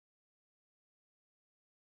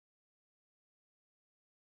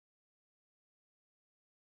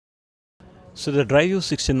So the DryView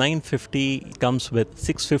 6950 comes with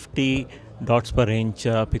 650 dots per inch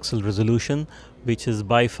pixel resolution, which is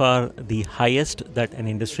by far the highest that an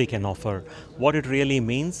industry can offer. What it really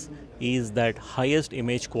means is that highest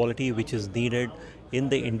image quality which is needed in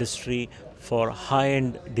the industry for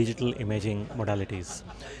high-end digital imaging modalities.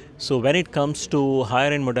 So when it comes to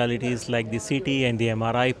higher end modalities like the CT and the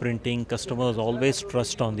MRI printing, customers always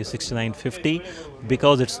trust on the 6950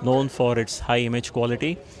 because it's known for its high image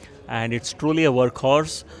quality, and it's truly a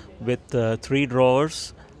workhorse with 3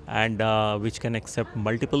 drawers and which can accept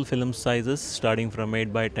multiple film sizes starting from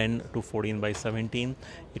 8 by 10 to 14 by 17.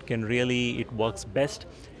 It works best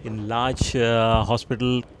in large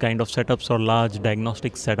hospital kind of setups or large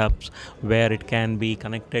diagnostic setups where it can be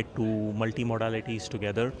connected to multi-modalities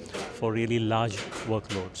together for really large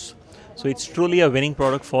workloads. So it's truly a winning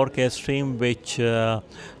product for Carestream, which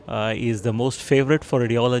is the most favorite for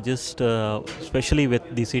radiologists, especially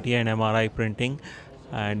with the CT and MRI printing.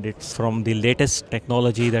 And it's from the latest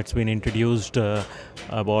technology that's been introduced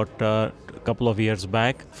about a couple of years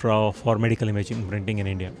back for medical imaging printing in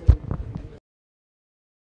India.